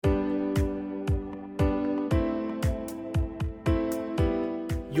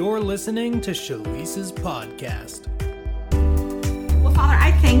You're listening to Shalice's podcast. Well, Father,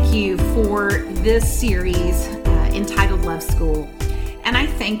 I thank you for this series entitled Love School. And I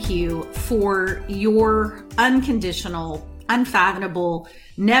thank you for your unconditional, unfathomable,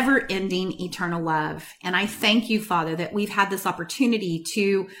 never-ending eternal love. And I thank you, Father, that we've had this opportunity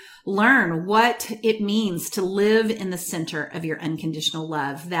to learn what it means to live in the center of your unconditional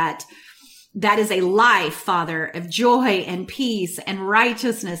love, that is a life, Father, of joy and peace and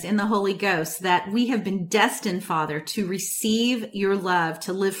righteousness in the Holy Ghost, that we have been destined, Father, to receive your love,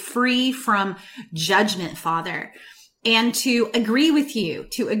 to live free from judgment, Father, and to agree with you,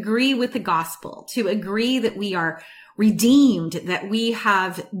 to agree with the gospel, to agree that we are redeemed, that we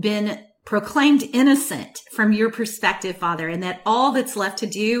have been proclaimed innocent from your perspective, Father, and that all that's left to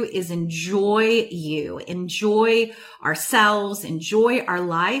do is enjoy you, enjoy ourselves, enjoy our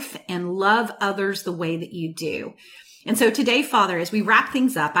life, and love others the way that you do. And so today, Father, as we wrap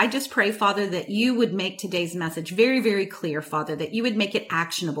things up, I just pray, Father, that you would make today's message very, very clear, Father, that you would make it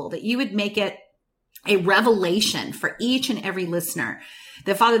actionable, that you would make it a revelation for each and every listener.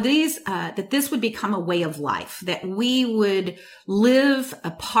 That, Father, that this would become a way of life, that we would live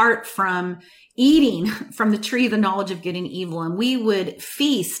apart from eating from the tree of the knowledge of good and evil, and we would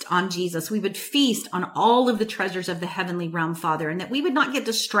feast on Jesus. We would feast on all of the treasures of the heavenly realm, Father, and that we would not get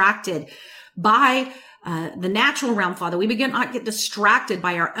distracted by the natural realm, Father. We would not get distracted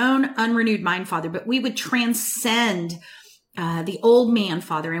by our own unrenewed mind, Father, but we would transcend the old man,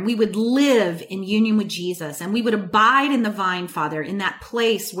 Father, and we would live in union with Jesus, and we would abide in the vine, Father, in that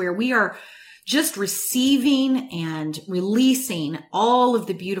place where we are just receiving and releasing all of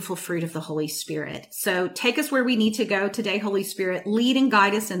the beautiful fruit of the Holy Spirit. So take us where we need to go today, Holy Spirit. Lead and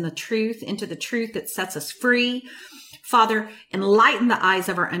guide us in the truth, into the truth that sets us free. Father, enlighten the eyes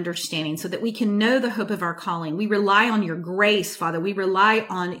of our understanding so that we can know the hope of our calling. We rely on your grace, Father. We rely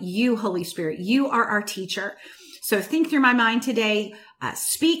on you, Holy Spirit. You are our teacher. So think through my mind today,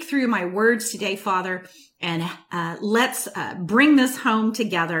 speak through my words today, Father, and let's bring this home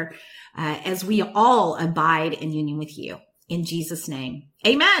together as we all abide in union with you. In Jesus' name,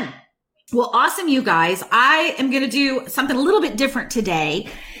 amen. Well, awesome, you guys. I am going to do something a little bit different today.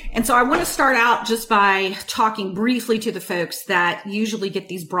 And so I want to start out just by talking briefly to the folks that usually get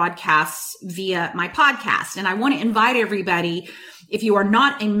these broadcasts via my podcast. And I want to invite everybody, if you are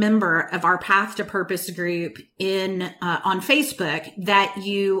not a member of our Path to Purpose group on Facebook, that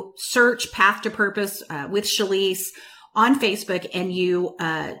you search Path to Purpose with Shalice on Facebook and you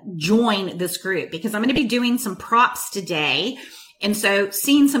join this group, because I'm going to be doing some props today. And so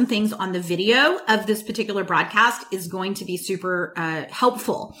seeing some things on the video of this particular broadcast is going to be super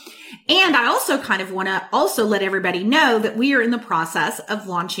helpful. And I also kind of want to also let everybody know that we are in the process of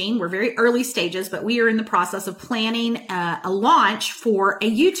launching. We're very early stages, but we are in the process of planning a launch for a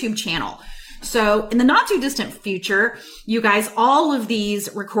YouTube channel. So in the not too distant future, you guys, all of these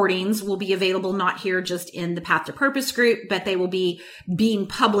recordings will be available not here just in the Path to Purpose group, but they will be being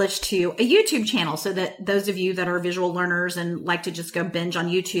published to a YouTube channel so that those of you that are visual learners and like to just go binge on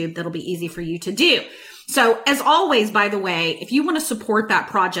YouTube, that'll be easy for you to do. So as always, by the way, if you want to support that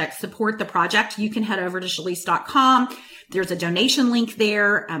project, support the project, you can head over to shalice.com. There's a donation link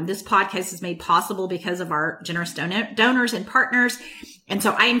there. This podcast is made possible because of our generous donors and partners. And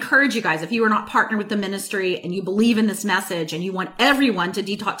so I encourage you guys, if you are not partnered with the ministry and you believe in this message and you want everyone to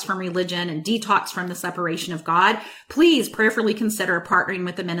detox from religion and detox from the separation of God, please prayerfully consider partnering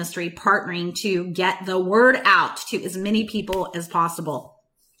with the ministry, partnering to get the word out to as many people as possible.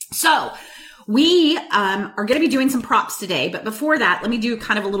 So we are going to be doing some props today, but before that, let me do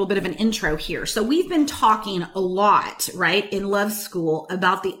kind of a little bit of an intro here. So we've been talking a lot, right, in Love School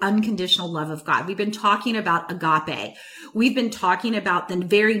about the unconditional love of God. We've been talking about agape. We've been talking about the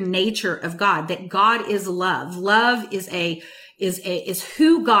very nature of God, that God is love. Love is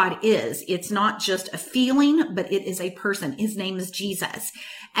who God is. It's not just a feeling, but it is a person. His name is Jesus.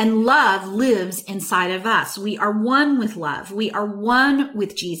 And love lives inside of us. We are one with love. We are one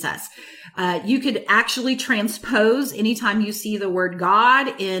with Jesus. You could actually transpose anytime you see the word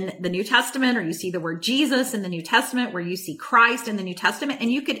God in the New Testament, or you see the word Jesus in the New Testament, where you see Christ in the New Testament,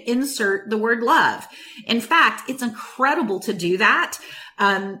 and you could insert the word love. In fact, it's incredible to do that,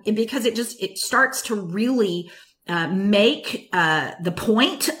 because it starts to really make the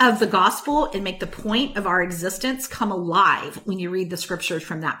point of the gospel and make the point of our existence come alive when you read the scriptures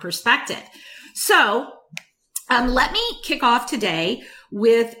from that perspective. So let me kick off today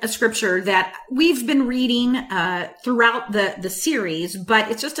with a scripture that we've been reading throughout the series,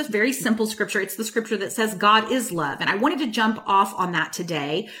 but it's just a very simple scripture. It's the scripture that says God is love. And I wanted to jump off on that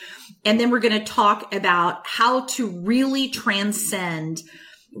today. And then we're going to talk about how to really transcend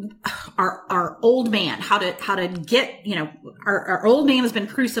our old man, how to get, our old man has been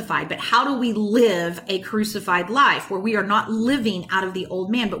crucified, but how do we live a crucified life where we are not living out of the old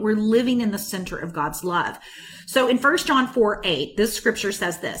man, but we're living in the center of God's love? So in 1 John 4:8, this scripture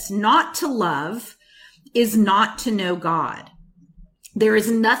says this: not to love is not to know God. There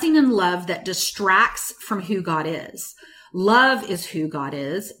is nothing in love that distracts from who God is. Love is who God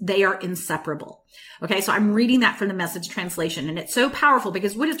is. They are inseparable. Okay, so I'm reading that from the Message translation, and it's so powerful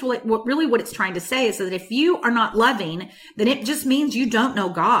because what it's trying to say is that if you are not loving, then it just means you don't know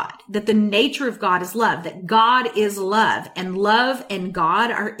God, that the nature of God is love, that God is love, and love and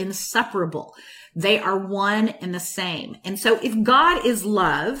God are inseparable. They are one and the same. And so if God is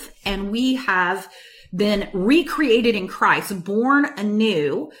love and we have been recreated in Christ, born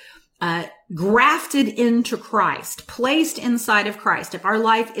anew, grafted into Christ, placed inside of Christ, if our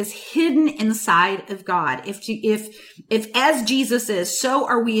life is hidden inside of God, if as Jesus is, so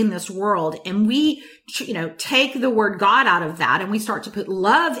are we in this world, and we, take the word God out of that and we start to put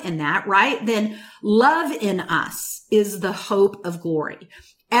love in that, right? Then love in us is the hope of glory.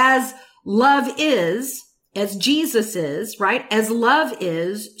 As love is, as Jesus is, right? As love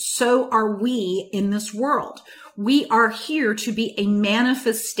is, so are we in this world. We are here to be a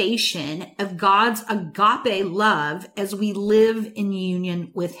manifestation of God's agape love as we live in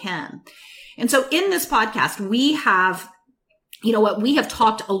union with him. And so in this podcast, we have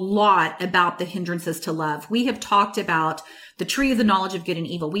talked a lot about the hindrances to love. We have talked about the tree of the knowledge of good and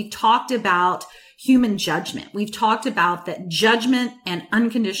evil. We've talked about human judgment. We've talked about that judgment and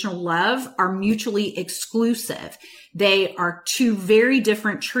unconditional love are mutually exclusive. They are two very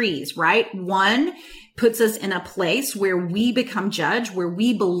different trees, right? One puts us in a place where we become judged, where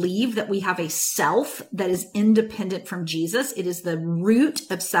we believe that we have a self that is independent from Jesus. It is the root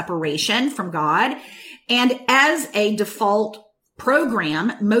of separation from God. And as a default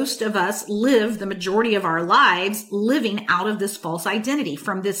program, most of us live the majority of our lives living out of this false identity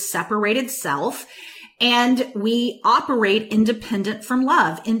from this separated self. And we operate independent from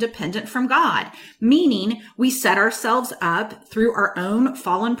love, independent from God, meaning we set ourselves up through our own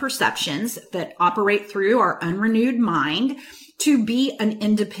fallen perceptions that operate through our unrenewed mind to be an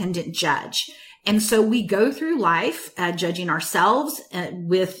independent judge. And so we go through life judging ourselves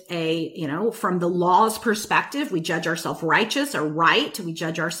with from the law's perspective. We judge ourselves righteous or right. We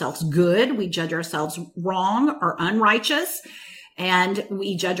judge ourselves good. We judge ourselves wrong or unrighteous. And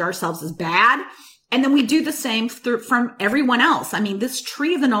we judge ourselves as bad. And then we do the same from everyone else. I mean, this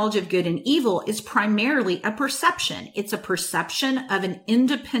tree of the knowledge of good and evil is primarily a perception. It's a perception of an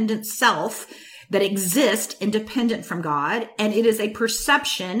independent self that exists independent from God. And it is a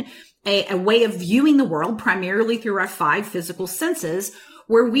perception, a way of viewing the world primarily through our 5 physical senses,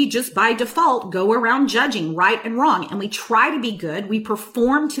 where we just by default go around judging right and wrong. And we try to be good. We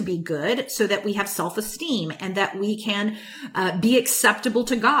perform to be good so that we have self-esteem and that we can be acceptable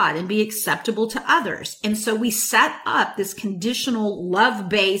to God and be acceptable to others. And so we set up this conditional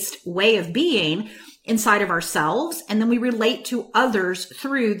love-based way of being inside of ourselves. And then we relate to others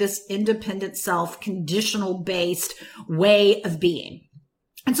through this independent self, conditional based way of being.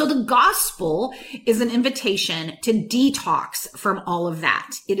 And so the gospel is an invitation to detox from all of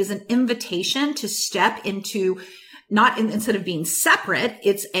that. It is an invitation to step into, instead of being separate,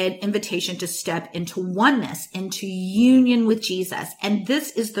 it's an invitation to step into oneness, into union with Jesus. And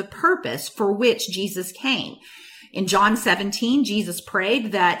this is the purpose for which Jesus came. In John 17, Jesus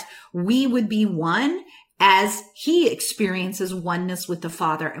prayed that we would be one as he experiences oneness with the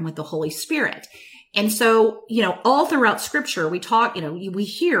Father and with the Holy Spirit. And so, all throughout scripture, we talk, we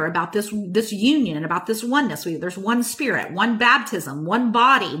hear about this union and about this oneness. There's one spirit, one baptism, one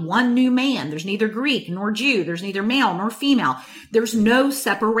body, one new man. There's neither Greek nor Jew. There's neither male nor female. There's no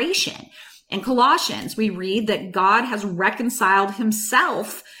separation. In Colossians, we read that God has reconciled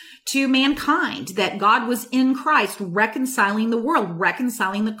himself to mankind, that God was in Christ reconciling the world,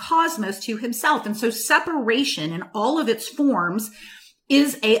 reconciling the cosmos to himself. And so separation in all of its forms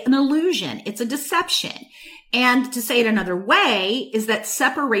is an illusion. It's a deception. And to say it another way is that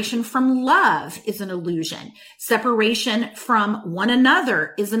separation from love is an illusion. Separation from one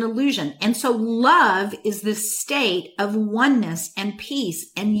another is an illusion. And so love is this state of oneness and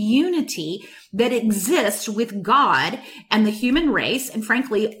peace and unity that exists with God and the human race. And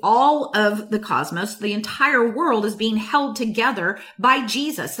frankly, all of the cosmos, the entire world is being held together by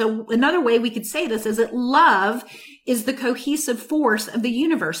Jesus. So another way we could say this is that love is the cohesive force of the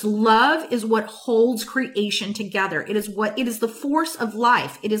universe. Love is what holds creation together. It is the force of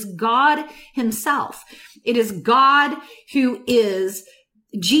life. It is God himself. It is God who is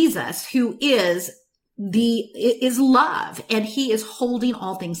Jesus, who is is love, and he is holding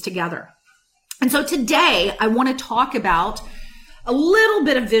all things together. And so today I want to talk about a little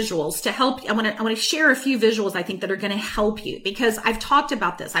bit of visuals to help. I want to share a few visuals I think that are going to help you, because I've talked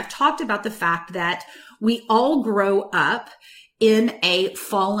about this. I've talked about the fact that we all grow up in a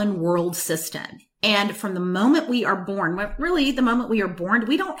fallen world system. And from the moment we are born, really the moment we are born,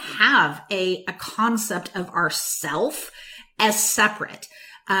 we don't have a concept of ourself as separate.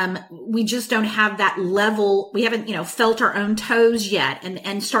 We just don't have that level. We haven't, felt our own toes yet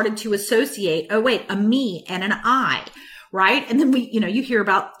and started to associate, oh wait, a me and an I. Right. And then you hear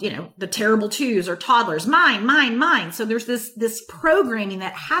about, the terrible twos or toddlers, mine. So there's this programming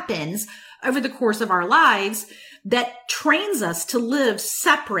that happens over the course of our lives that trains us to live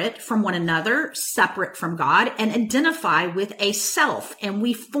separate from one another, separate from God, and identify with a self. And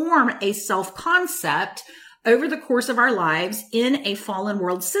we form a self concept over the course of our lives in a fallen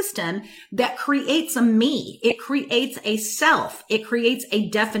world system that creates a me. It creates a self. It creates a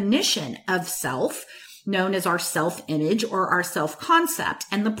definition of self, known as our self-image or our self-concept.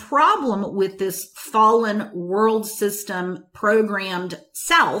 And the problem with this fallen world system programmed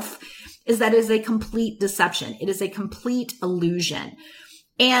self is that it is a complete deception. It is a complete illusion.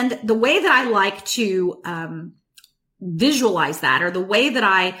 And the way that I like to visualize that, or the way that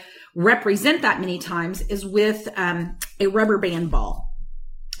I represent that many times, is with a rubber band ball.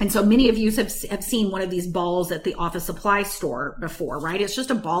 And so many of you have seen one of these balls at the office supply store before, right? It's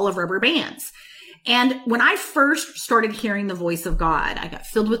just a ball of rubber bands. And when I first started hearing the voice of God, I got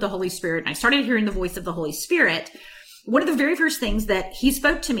filled with the Holy Spirit, and I started hearing the voice of the Holy Spirit. One of the very first things that he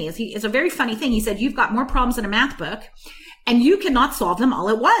spoke to me is a very funny thing. He said, you've got more problems in a math book and you cannot solve them all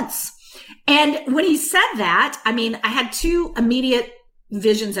at once. And when he said that, I had two immediate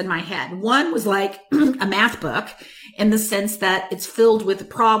visions in my head. One was like a math book in the sense that it's filled with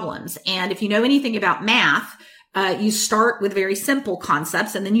problems. And if you know anything about math, you start with very simple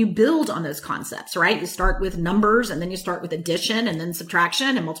concepts and then you build on those concepts, right? You start with numbers and then you start with addition and then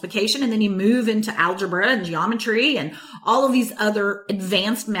subtraction and multiplication. And then you move into algebra and geometry and all of these other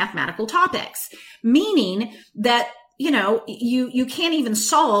advanced mathematical topics, meaning that, you can't even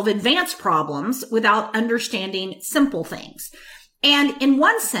solve advanced problems without understanding simple things. And in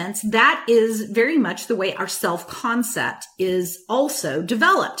one sense, that is very much the way our self-concept is also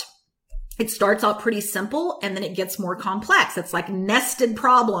developed. It starts out pretty simple and then it gets more complex. It's like nested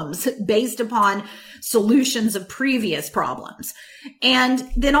problems based upon solutions of previous problems. And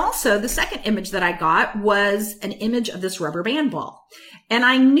then also the second image that I got was an image of this rubber band ball. And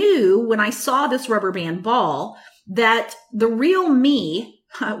I knew when I saw this rubber band ball that the real me,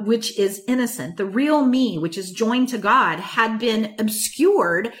 which is innocent, the real me, which is joined to God, had been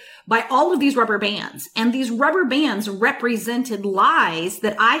obscured by all of these rubber bands. And these rubber bands represented lies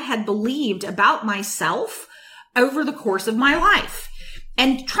that I had believed about myself over the course of my life.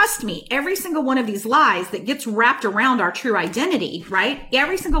 And trust me, every single one of these lies that gets wrapped around our true identity, right?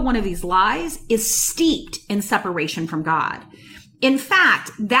 Every single one of these lies is steeped in separation from God. In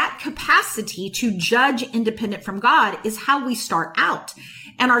fact, that capacity to judge independent from God is how we start out.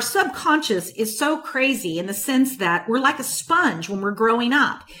 And our subconscious is so crazy in the sense that we're like a sponge when we're growing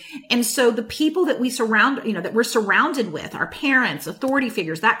up. And so the people that that we're surrounded with, our parents, authority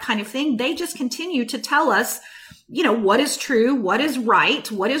figures, that kind of thing, they just continue to tell us, what is true, what is right,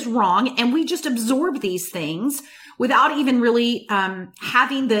 what is wrong. And we just absorb these things without even really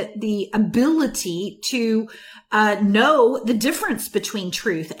having the ability to know the difference between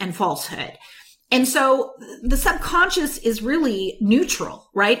truth and falsehood. And so the subconscious is really neutral,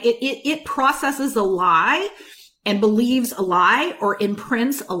 right? It processes a lie and believes a lie or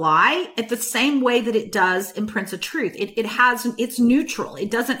imprints a lie at the same way that it does imprints a truth. It's neutral.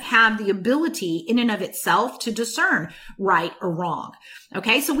 It doesn't have the ability in and of itself to discern right or wrong.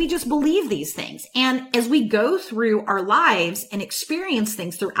 Okay. So we just believe these things. And as we go through our lives and experience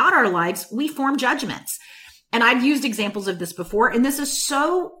things throughout our lives, we form judgments. And I've used examples of this before. And this is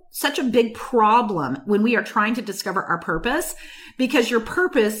such a big problem when we are trying to discover our purpose, because your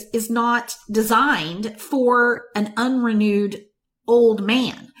purpose is not designed for an unrenewed old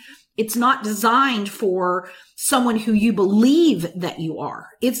man. It's not designed for someone who you believe that you are.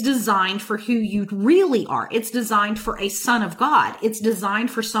 It's designed for who you really are. It's designed for a son of God. It's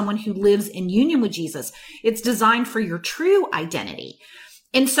designed for someone who lives in union with Jesus. It's designed for your true identity.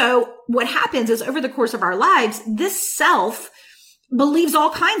 And so what happens is over the course of our lives, this self believes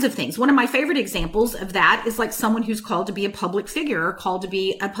all kinds of things. One of my favorite examples of that is like someone who's called to be a public figure or called to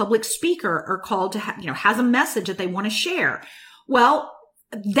be a public speaker or called to has a message that they want to share. Well,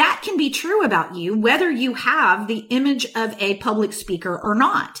 that can be true about you, whether you have the image of a public speaker or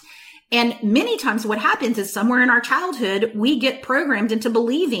not. And many times what happens is somewhere in our childhood, we get programmed into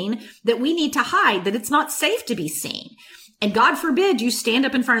believing that we need to hide, that it's not safe to be seen. And God forbid you stand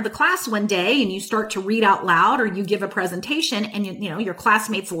up in front of the class one day and you start to read out loud, or you give a presentation and your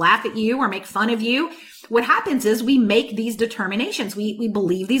classmates laugh at you or make fun of you. What happens is we make these determinations. We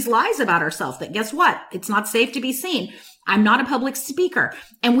believe these lies about ourselves that guess what? It's not safe to be seen. I'm not a public speaker.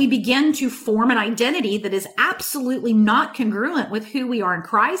 And we begin to form an identity that is absolutely not congruent with who we are in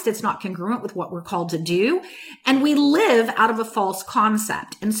Christ. It's not congruent with what we're called to do. And we live out of a false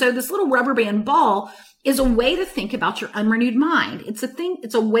concept. And so this little rubber band ball is a way to think about your unrenewed mind.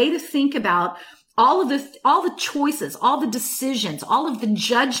 It's a way to think about all the choices, all the decisions, all of the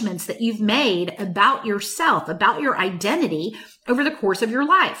judgments that you've made about yourself, about your identity over the course of your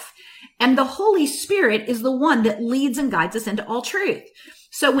life. And the Holy Spirit is the one that leads and guides us into all truth.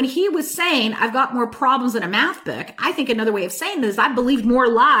 So when he was saying, I've got more problems than a math book, I think another way of saying this is I believed more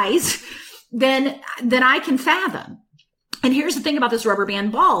lies than I can fathom. And here's the thing about this rubber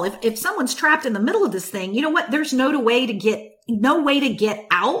band ball. If someone's trapped in the middle of this thing, you know what? There's no way to get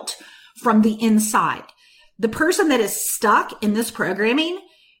out from the inside. The person that is stuck in this programming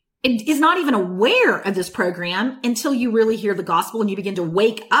is not even aware of this program until you really hear the gospel and you begin to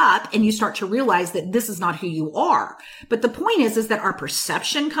wake up and you start to realize that this is not who you are. But the point is that our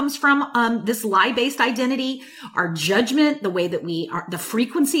perception comes from this lie-based identity, our judgment, the way that we are, the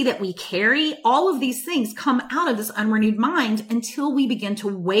frequency that we carry, all of these things come out of this unrenewed mind until we begin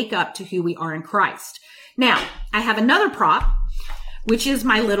to wake up to who we are in Christ. Now, I have another prop, which is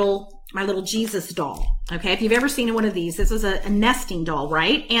my little Jesus doll. Okay. If you've ever seen one of these, this is a nesting doll,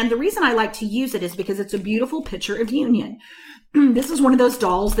 right? And the reason I like to use it is because it's a beautiful picture of union. This is one of those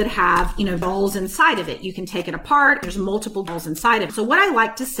dolls that have, dolls inside of it. You can take it apart. There's multiple dolls inside of it. So what I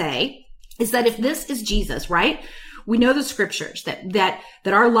like to say is that if this is Jesus, right? We know the scriptures that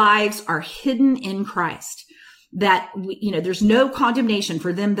our lives are hidden in Christ, that there's no condemnation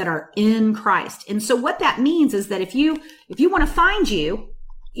for them that are in Christ. And so what that means is that if you want to find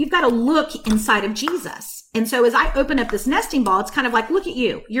you've got to look inside of Jesus. And so as I open up this nesting ball, it's kind of like, look at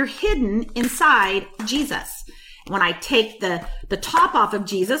you. You're hidden inside Jesus. When I take the top off of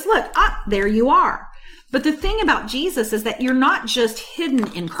Jesus, look, there you are. But the thing about Jesus is that you're not just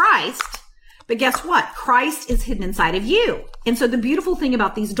hidden in Christ, but guess what? Christ is hidden inside of you. And so the beautiful thing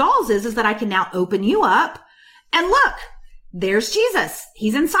about these dolls is that I can now open you up and look, there's Jesus.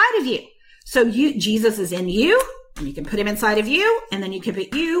 He's inside of you. So Jesus is in you. And you can put him inside of you, and then you can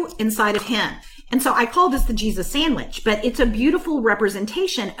put you inside of him. And so I call this the Jesus sandwich, but it's a beautiful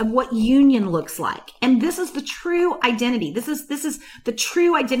representation of what union looks like. And this is the true identity. This is the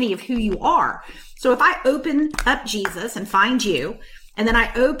true identity of who you are. So if I open up Jesus and find you, and then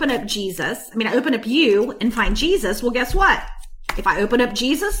I open up you and find Jesus, well, guess what? If I open up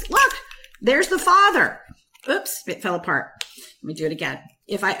Jesus, look, there's the Father. Oops, it fell apart. Let me do it again.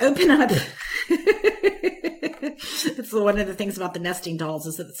 If I open up, it's one of the things about the nesting dolls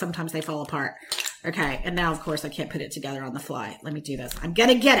is that sometimes they fall apart. Okay. And now, of course, I can't put it together on the fly. Let me do this. I'm going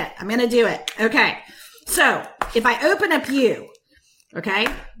to get it. I'm going to do it. Okay. So if I open up you, okay,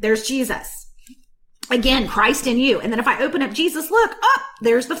 there's Jesus. Again, Christ in you. And then if I open up Jesus, look,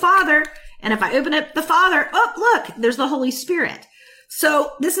 there's the Father. And if I open up the Father, look, there's the Holy Spirit.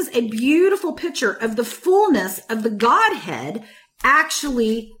 So this is a beautiful picture of the fullness of the Godhead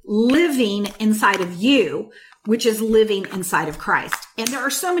actually living inside of you, which is living inside of Christ. And there are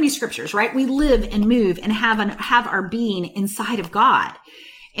so many scriptures, right? We live and move and have our being inside of God.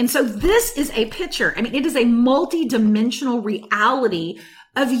 And so this is a picture. It is a multi-dimensional reality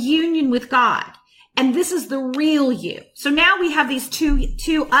of union with God. And this is the real you. So now we have these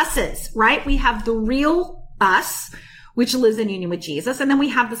two us's, right? We have the real us, which lives in union with Jesus. And then we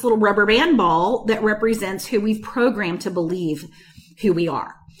have this little rubber band ball that represents who we've programmed to believe who we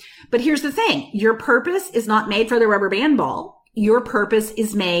are. But here's the thing. Your purpose is not made for the rubber band ball. Your purpose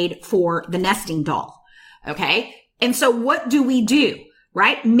is made for the nesting doll. Okay. And so what do we do?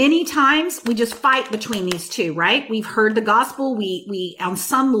 Right? Many times we just fight between these two, right? We've heard the gospel. We on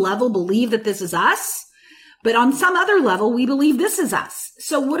some level believe that this is us, but on some other level, we believe this is us.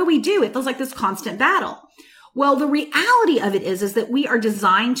 So what do? It feels like this constant battle. Well, the reality of it is that we are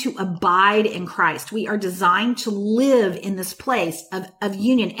designed to abide in Christ. We are designed to live in this place of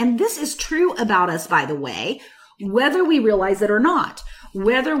union. And this is true about us, by the way, whether we realize it or not,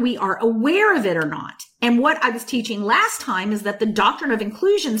 whether we are aware of it or not. And what I was teaching last time is that the doctrine of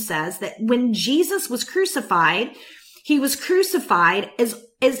inclusion says that when Jesus was crucified, he was crucified as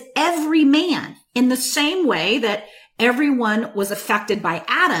every man in the same way that everyone was affected by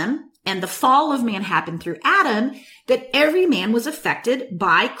Adam. and the fall of man happened through Adam, that every man was affected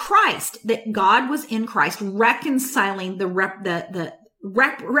by Christ, that God was in Christ reconciling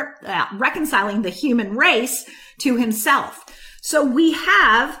reconciling the human race to himself. So we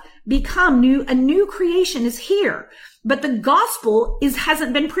have become a new creation is here, but the gospel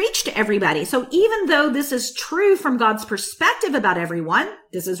hasn't been preached to everybody. So even though this is true from God's perspective about everyone,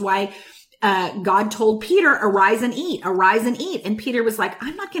 this is why God told Peter, arise and eat. And Peter was like,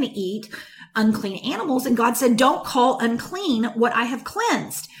 I'm not going to eat unclean animals. And God said, don't call unclean what I have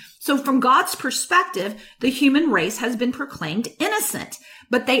cleansed. So from God's perspective, the human race has been proclaimed innocent,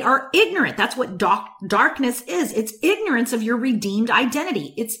 but they are ignorant. That's what darkness is. It's ignorance of your redeemed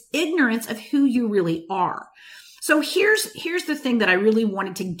identity. It's ignorance of who you really are. So here's the thing that I really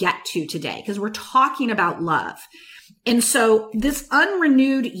wanted to get to today, because we're talking about love. And so this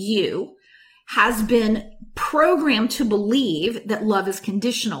unrenewed you has been programmed to believe that love is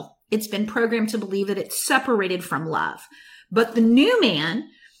conditional. It's been programmed to believe that it's separated from love. But the new man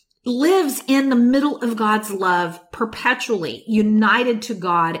lives in the middle of God's love perpetually, united to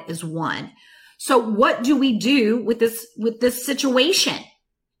God as one. So what do we do with this situation,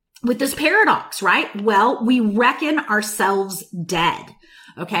 with this paradox, right? Well, we reckon ourselves dead.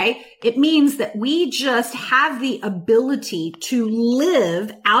 Okay. It means that we just have the ability to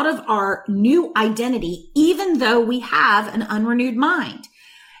live out of our new identity, even though we have an unrenewed mind.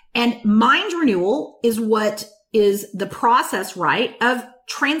 And mind renewal is what is the process, right, of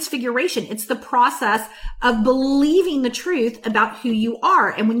transfiguration. It's the process of believing the truth about who you are.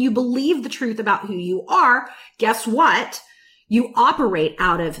 And when you believe the truth about who you are, guess what? You operate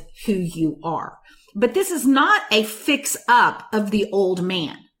out of who you are. But this is not a fix up of the old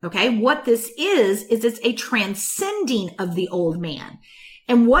man. Okay. What this is it's a transcending of the old man.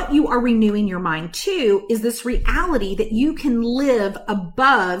 And what you are renewing your mind to is this reality that you can live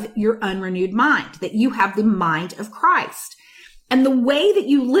above your unrenewed mind, that you have the mind of Christ. And the way that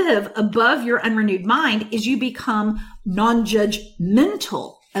you live above your unrenewed mind is you become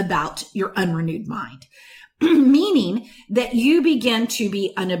non-judgmental about your unrenewed mind. Meaning that you begin to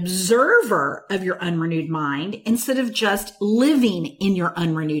be an observer of your unrenewed mind instead of just living in your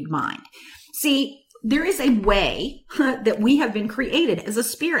unrenewed mind. See, there is a way that we have been created as a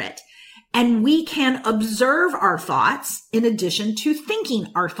spirit, and we can observe our thoughts in addition to thinking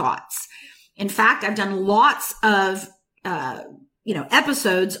our thoughts. In fact, I've done lots of,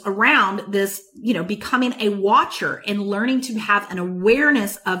 episodes around this, becoming a watcher and learning to have an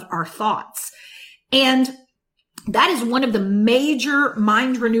awareness of our thoughts. And that is one of the major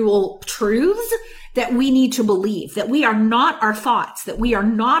mind renewal truths that we need to believe, that we are not our thoughts, that we are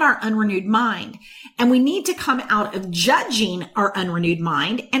not our unrenewed mind. And we need to come out of judging our unrenewed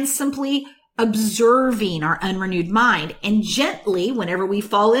mind and simply observing our unrenewed mind. And gently, whenever we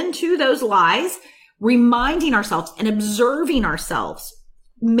fall into those lies, reminding ourselves and observing ourselves,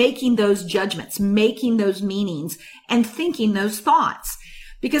 making those judgments, making those meanings, and thinking those thoughts.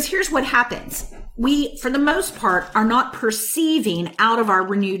 Because here's what happens. We, for the most part, are not perceiving out of our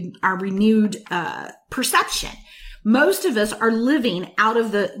renewed perception. Most of us are living out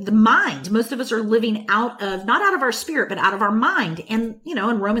of the mind. Most of us are living out of, not out of our spirit, but out of our mind. And,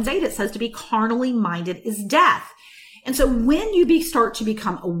 in Romans 8, it says to be carnally minded is death. And so when you start to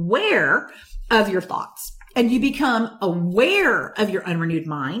become aware of your thoughts and you become aware of your unrenewed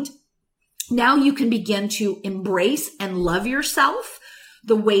mind, now you can begin to embrace and love yourself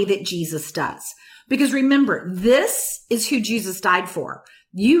the way that Jesus does. Because remember, this is who Jesus died for.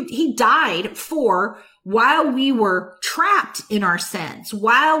 He died for while we were trapped in our sins,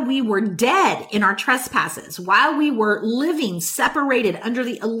 while we were dead in our trespasses, while we were living separated under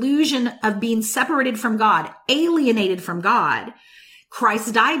the illusion of being separated from God, alienated from God.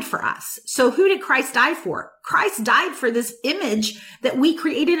 Christ died for us. So who did Christ die for? Christ died for this image that we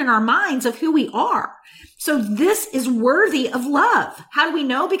created in our minds of who we are. So this is worthy of love. How do we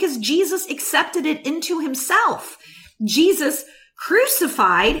know? Because Jesus accepted it into himself. Jesus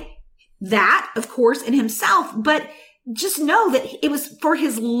crucified that, of course, in himself, but just know that it was for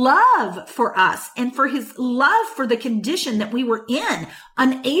his love for us and for his love for the condition that we were in,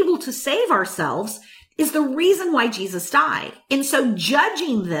 unable to save ourselves, is the reason why Jesus died. And so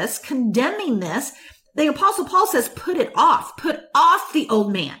judging this, condemning this, the Apostle Paul says, put off the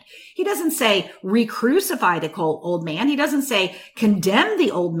old man. He doesn't say re-crucify the old man. He doesn't say condemn the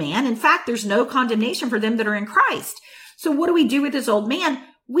old man. In fact, there's no condemnation for them that are in Christ. So what do we do with this old man?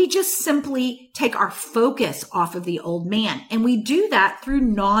 We just simply take our focus off of the old man. And we do that through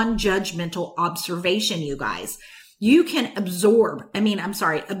non-judgmental observation, you guys. You can observe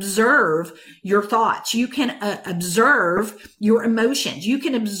your thoughts. You can observe your emotions. You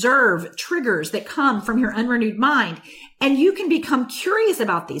can observe triggers that come from your unrenewed mind. And you can become curious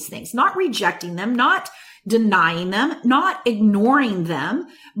about these things, not rejecting them, not denying them, not ignoring them,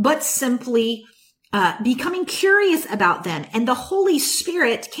 but simply becoming curious about them. And the Holy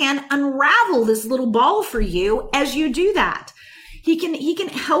Spirit can unravel this little ball for you as you do that. He can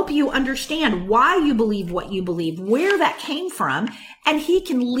help you understand why you believe what you believe, where that came from, and he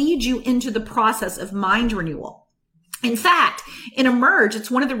can lead you into the process of mind renewal. In fact, in Emerge,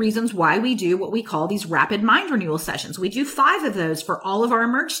 it's one of the reasons why we do what we call these rapid mind renewal sessions. We do 5 of those for all of our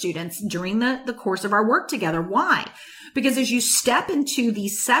Emerge students during the course of our work together. Why? Because as you step into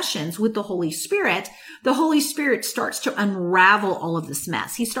these sessions with the Holy Spirit starts to unravel all of this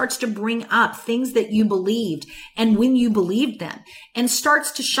mess. He starts to bring up things that you believed and when you believed them, and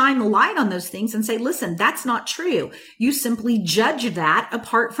starts to shine the light on those things and say, listen, that's not true. You simply judge that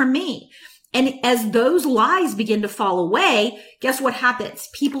apart from me. And as those lies begin to fall away, guess what happens?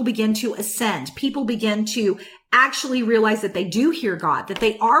 People begin to ascend. People begin to actually realize that they do hear God, that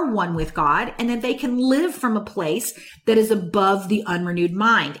they are one with God, and that they can live from a place that is above the unrenewed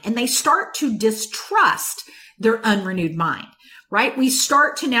mind. And they start to distrust their unrenewed mind, right? We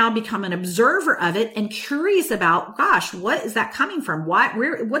start to now become an observer of it and curious about, gosh, what is that coming from?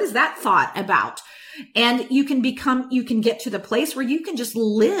 What is that thought about? And you can get to the place where you can just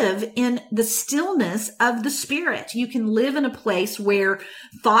live in the stillness of the Spirit. You can live in a place where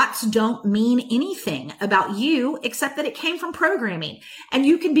thoughts don't mean anything about you except that it came from programming. And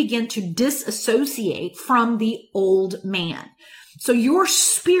you can begin to disassociate from the old man. So your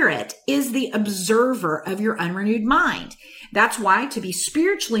spirit is the observer of your unrenewed mind. That's why to be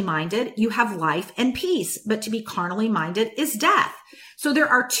spiritually minded, you have life and peace, but to be carnally minded is death. So there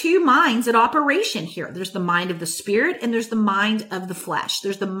are 2 minds at operation here. There's the mind of the spirit and there's the mind of the flesh.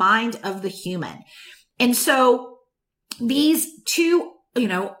 There's the mind of the human. And so these 2,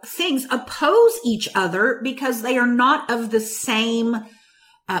 things oppose each other because they are not of the same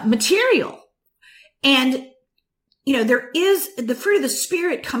material. And there is the fruit of the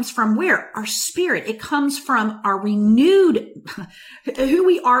Spirit comes from where? Our spirit. It comes from our renewed, who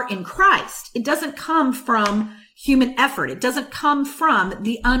we are in Christ. It doesn't come from human effort. It doesn't come from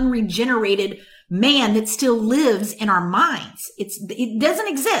the unregenerated man that still lives in our minds. It doesn't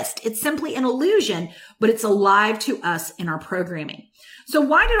exist. It's simply an illusion, but it's alive to us in our programming. So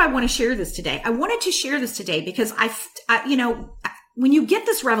why did I want to share this today? I wanted to share this today because when you get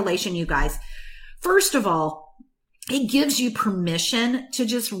this revelation, you guys, first of all, it gives you permission to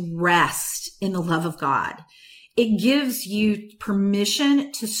just rest in the love of God. It gives you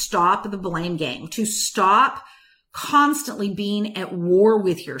permission to stop the blame game, to stop constantly being at war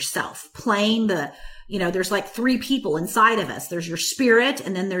with yourself, playing there's like 3 people inside of us. There's your spirit,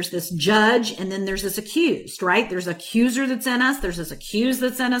 and then there's this judge, and then there's this accused, right? There's an accuser that's in us. There's this accused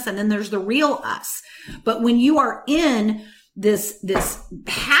that's in us, and then there's the real us. But when you are in this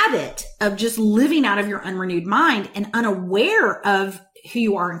habit of just living out of your unrenewed mind and unaware of who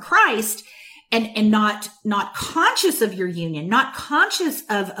you are in Christ, and not conscious of your union, not conscious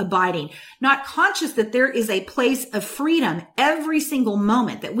of abiding, not conscious that there is a place of freedom every single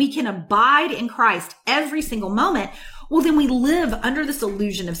moment, that we can abide in Christ every single moment, well, then we live under this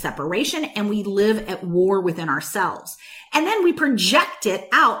illusion of separation and we live at war within ourselves. And then we project it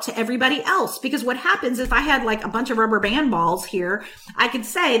out to everybody else, because what happens if I had like a bunch of rubber band balls here, I could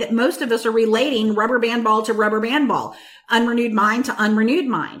say that most of us are relating rubber band ball to rubber band ball, unrenewed mind to unrenewed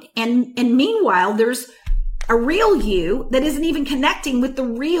mind. And meanwhile, there's a real you that isn't even connecting with the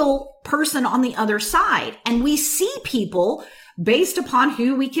real person on the other side. And we see people based upon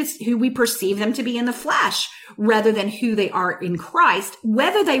who we perceive them to be in the flesh rather than who they are in Christ,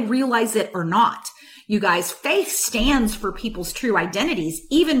 whether they realize it or not. You guys, faith stands for people's true identities,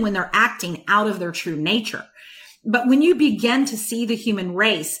 even when they're acting out of their true nature. But when you begin to see the human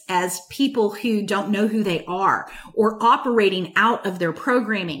race as people who don't know who they are or operating out of their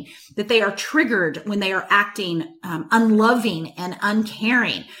programming, that they are triggered when they are acting unloving and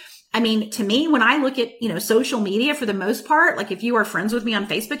uncaring. I mean, to me, when I look at, social media for the most part, like if you are friends with me on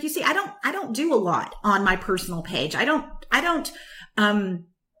Facebook, you see, I don't do a lot on my personal page. I don't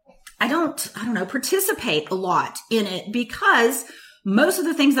participate a lot in it, because most of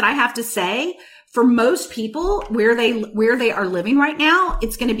the things that I have to say, for most people where they are living right now,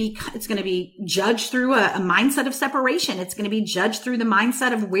 it's going to be judged through a mindset of separation. It's going to be judged through the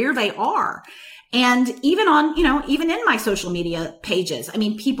mindset of where they are. And even on, even in my social media pages, I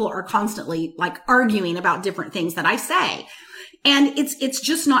mean, people are constantly like arguing about different things that I say. And it's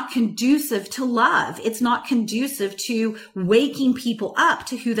just not conducive to love. It's not conducive to waking people up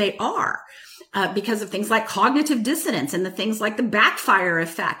to who they are. Because of things like cognitive dissonance and the things like the backfire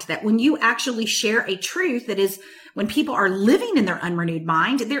effect, that when you actually share a truth that is, when people are living in their unrenewed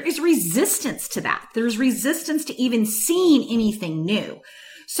mind, there is resistance to that. There's resistance to even seeing anything new.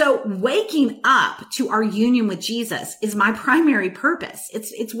 So waking up to our union with Jesus is my primary purpose.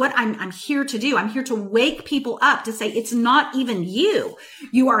 It's what I'm here to do. I'm here to wake people up to say, it's not even you.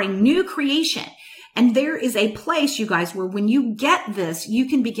 You are a new creation. And there is a place, you guys, where when you get this, you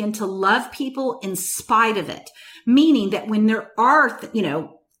can begin to love people in spite of it. Meaning that when there are,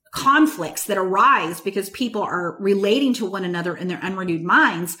 conflicts that arise because people are relating to one another in their unrenewed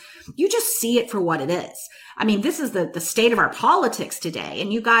minds, you just see it for what it is. I mean, this is the state of our politics today.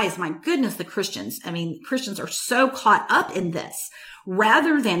 And you guys, my goodness, Christians are so caught up in this,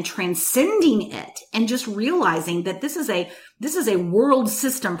 rather than transcending it and just realizing that this is a world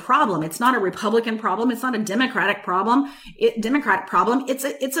system problem. It's not a Republican problem. It's not a Democratic problem.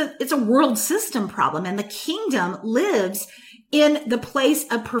 It's a world system problem. And the kingdom lives in the place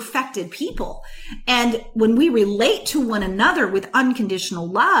of perfected people. And when we relate to one another with unconditional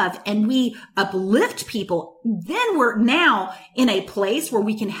love and we uplift people, then we're now in a place where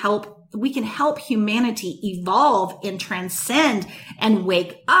we can help humanity evolve and transcend and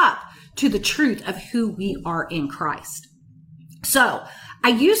wake up to the truth of who we are in Christ. So I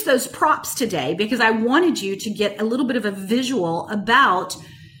used those props today because I wanted you to get a little bit of a visual about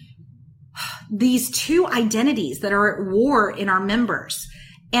these two identities that are at war in our members.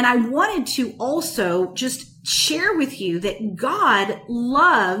 And I wanted to also just share with you that God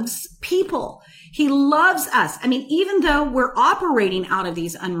loves people. He loves us. I mean, even though we're operating out of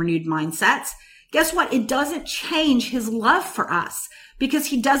these unrenewed mindsets, guess what? It doesn't change his love for us, because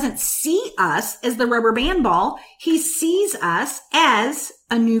he doesn't see us as the rubber band ball. He sees us as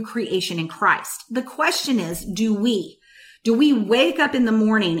a new creation in Christ. The question is, do we wake up in the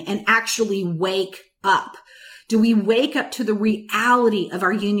morning and actually wake up? Do we wake up to the reality of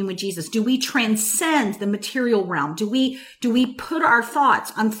our union with Jesus? Do we transcend the material realm? Do we put our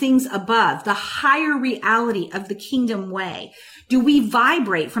thoughts on things above, the higher reality of the kingdom way? Do we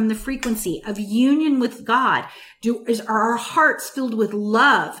vibrate from the frequency of union with God? Are our hearts filled with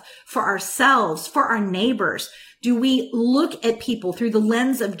love for ourselves, for our neighbors? Do we look at people through the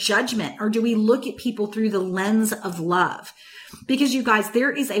lens of judgment, or do we look at people through the lens of love? Because you guys,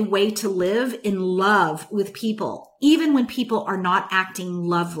 there is a way to live in love with people, even when people are not acting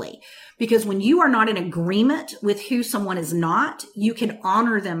lovely. Because when you are not in agreement with who someone is not, you can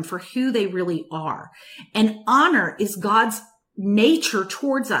honor them for who they really are. And honor is God's nature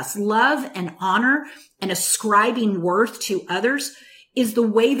towards us. Love and honor and ascribing worth to others is the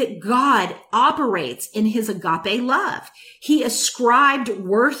way that God operates in his agape love. He ascribed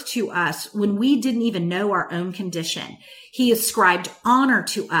worth to us when we didn't even know our own condition. He ascribed honor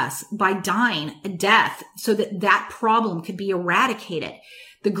to us by dying a death so that problem could be eradicated.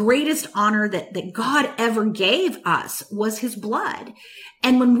 The greatest honor that God ever gave us was his blood.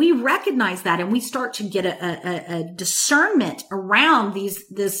 And when we recognize that and we start to get a discernment around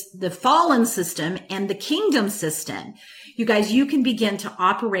the fallen system and the kingdom system, you guys, you can begin to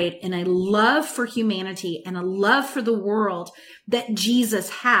operate in a love for humanity and a love for the world that Jesus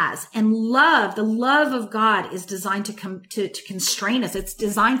has. And the love of God is designed to constrain us. It's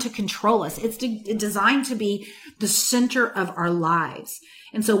designed to control us. It's designed to be the center of our lives.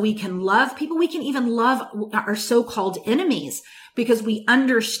 And so we can love people. We can even love our so-called enemies, because we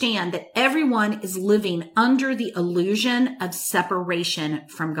understand that everyone is living under the illusion of separation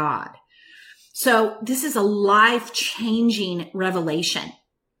from God. So this is a life-changing revelation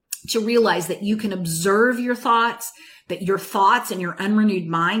to realize that you can observe your thoughts, that your thoughts and your unrenewed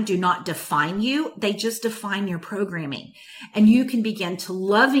mind do not define you. They just define your programming. And you can begin to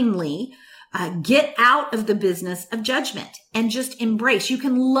lovingly get out of the business of judgment and just embrace. You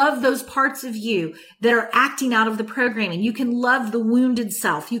can love those parts of you that are acting out of the programming. You can love the wounded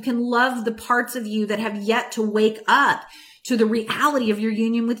self. You can love the parts of you that have yet to wake up to the reality of your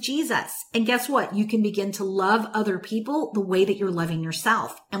union with Jesus. And guess what? You can begin to love other people the way that you're loving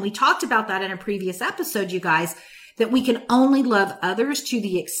yourself. And we talked about that in a previous episode, you guys, that we can only love others to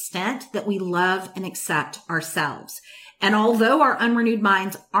the extent that we love and accept ourselves. And although our unrenewed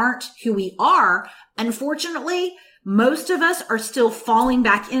minds aren't who we are, unfortunately, most of us are still falling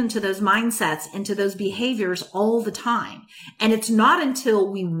back into those mindsets, into those behaviors all the time. And it's not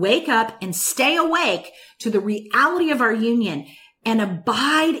until we wake up and stay awake to the reality of our union and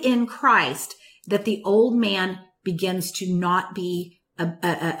abide in Christ that the old man begins to not be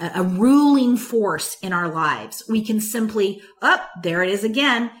a ruling force in our lives. We can simply, there it is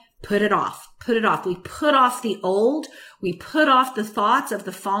again, put it off. We put off the old, we put off the thoughts of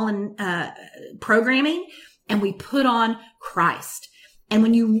the fallen programming, and we put on Christ. And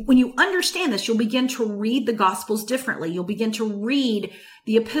when you understand this, you'll begin to read the Gospels differently. You'll begin to read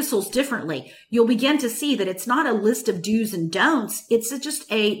the epistles differently. You'll begin to see that it's not a list of do's and don'ts. It's just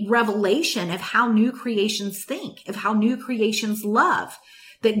a revelation of how new creations think, of how new creations love,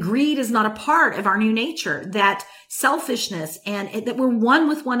 that greed is not a part of our new nature, that selfishness and that we're one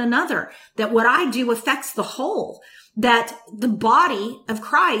with one another, that what I do affects the whole, that the body of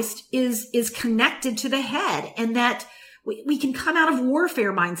Christ is connected to the head, and that we can come out of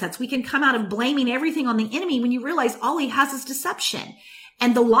warfare mindsets. We can come out of blaming everything on the enemy when you realize all he has is deception.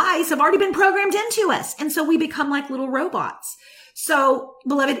 And the lies have already been programmed into us. And so we become like little robots. So,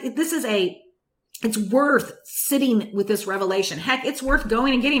 beloved, it's worth sitting with this revelation. Heck, it's worth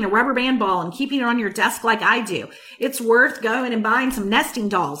going and getting a rubber band ball and keeping it on your desk like I do. It's worth going and buying some nesting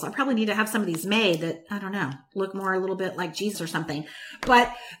dolls. I probably need to have some of these made that, I don't know, look more a little bit like Jesus or something.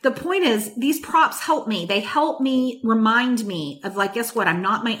 But the point is, these props help me. They help me remind me of, like, guess what? I'm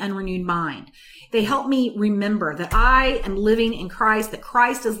not my unrenewed mind. They help me remember that I am living in Christ, that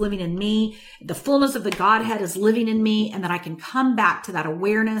Christ is living in me, the fullness of the Godhead is living in me, and that I can come back to that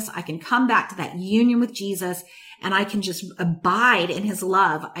awareness. I can come back to that union with Jesus, and I can just abide in his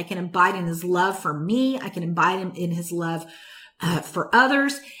love. I can abide in his love for me. I can abide in his love for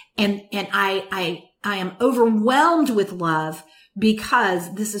others. And I am overwhelmed with love,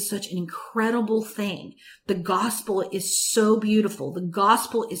 because this is such an incredible thing. The gospel is so beautiful. The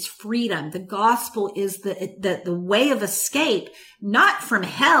gospel is freedom. The gospel is the way of escape, not from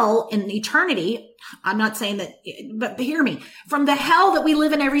hell in eternity. I'm not saying that, but hear me, from the hell that we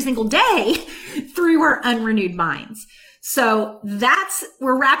live in every single day through our unrenewed minds. So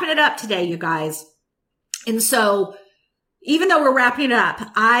we're wrapping it up today, you guys. And so, even though we're wrapping it up,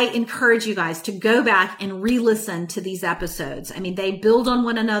 I encourage you guys to go back and re-listen to these episodes. I mean, they build on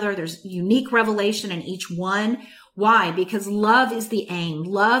one another. There's unique revelation in each one. Why? Because love is the aim.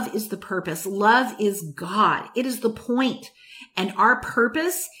 Love is the purpose. Love is God. It is the point. And our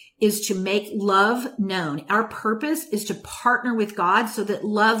purpose is to make love known. Our purpose is to partner with God so that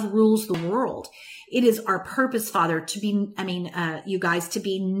love rules the world. It is our purpose, Father, to be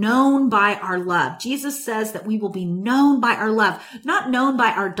known by our love. Jesus says that we will be known by our love, not known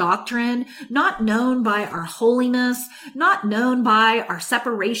by our doctrine, not known by our holiness, not known by our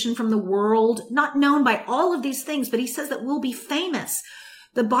separation from the world, not known by all of these things, but he says that we'll be famous.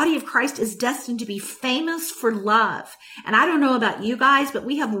 The body of Christ is destined to be famous for love. And I don't know about you guys, but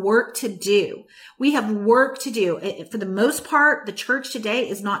we have work to do. We have work to do. For the most part, the church today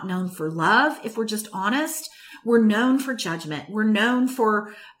is not known for love. If we're just honest, we're known for judgment. We're known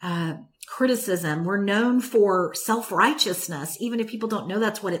for criticism. We're known for self-righteousness, even if people don't know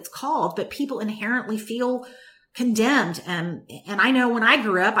that's what it's called. But people inherently feel condemned. And I know when I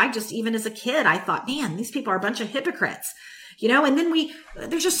grew up, even as a kid, I thought, man, these people are a bunch of hypocrites. And then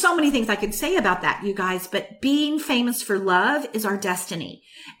there's just so many things I could say about that, you guys, but being famous for love is our destiny,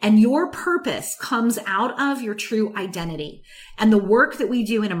 and your purpose comes out of your true identity. And the work that we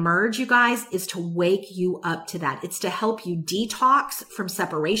do in Emerge, you guys, is to wake you up to that. It's to help you detox from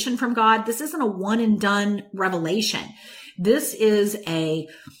separation from God. This isn't a one and done revelation. This is a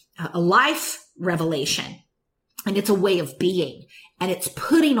life revelation, and it's a way of being, and it's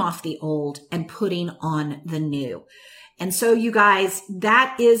putting off the old and putting on the new. And so, you guys,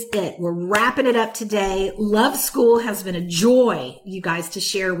 that is it. We're wrapping it up today. Love School has been a joy, you guys, to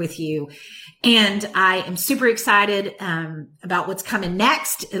share with you. And I am super excited about what's coming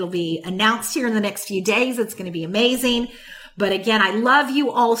next. It'll be announced here in the next few days. It's going to be amazing. But again, I love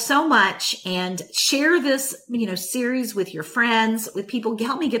you all so much, and share this, series with your friends, with people.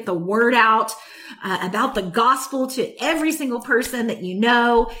 Help me get the word out about the gospel to every single person that you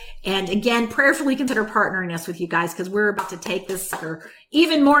know. And again, prayerfully consider partnering us with you guys, because we're about to take this sucker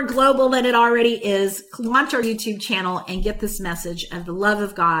even more global than it already is. Launch our YouTube channel and get this message of the love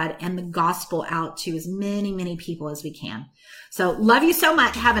of God and the gospel out to as many, many people as we can. So love you so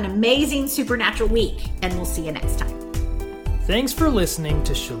much. Have an amazing supernatural week, and we'll see you next time. Thanks for listening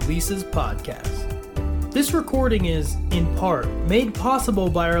to Shalisa's podcast. This recording is, in part, made possible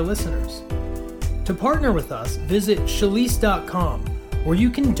by our listeners. To partner with us, visit Shalise.com, where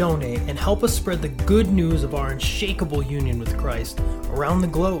you can donate and help us spread the good news of our unshakable union with Christ around the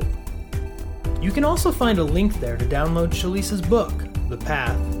globe. You can also find a link there to download Shalisa's book, The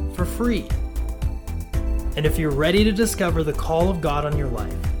Path, for free. And if you're ready to discover the call of God on your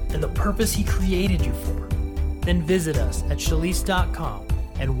life and the purpose He created you for, then visit us at Shalice.com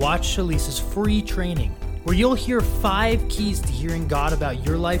and watch Shalice's free training, where you'll hear 5 keys to hearing God about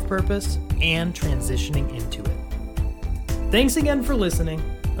your life purpose and transitioning into it. Thanks again for listening.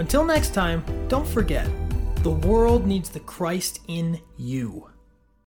 Until next time, don't forget, the world needs the Christ in you.